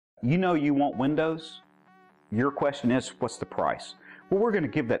You know you want windows. Your question is, what's the price? Well, we're going to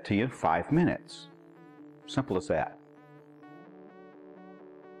give that to you in 5 minutes. Simple as that.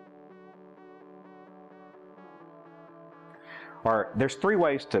 There's 3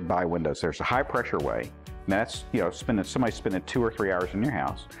 ways to buy windows. There's a high pressure way. That's, somebody spending 2 or 3 hours in your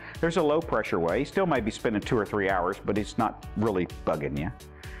house. There's a low pressure way. You still might be spending 2 or 3 hours, but it's not really bugging you.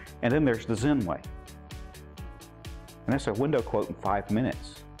 And then there's the Zen way. And that's a window quote in 5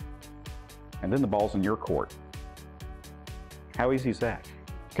 minutes. And then the ball's in your court. How easy is that?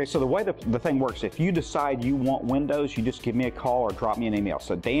 Okay, so the way the thing works, if you decide you want windows, you just give me a call or drop me an email.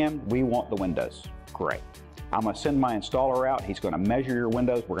 So, Dan, we want the windows. Great. I'm going to send my installer out. He's going to measure your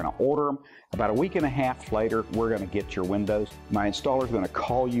windows. We're going to order them. About a week and a half later, we're going to get your windows. My installer is going to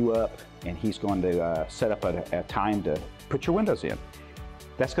call you up, and he's going to set up a time to put your windows in.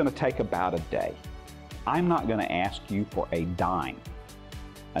 That's going to take about a day. I'm not going to ask you for a dime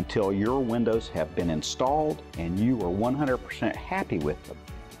until your windows have been installed and you are 100% happy with them.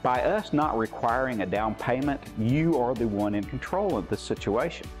 By us not requiring a down payment, you are the one in control of this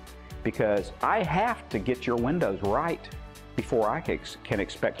situation, because I have to get your windows right before I can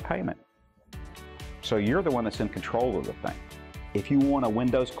expect payment. So you're the one that's in control of the thing. If you want a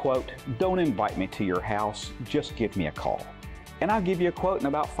windows quote, don't invite me to your house, just give me a call. And I'll give you a quote in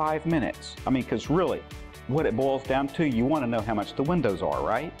about 5 minutes. I mean, because really, what it boils down to, you want to know how much the windows are,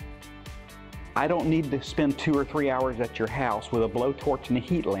 right? I don't need to spend 2 or 3 hours at your house with a blowtorch and a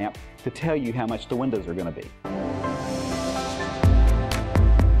heat lamp to tell you how much the windows are going to be.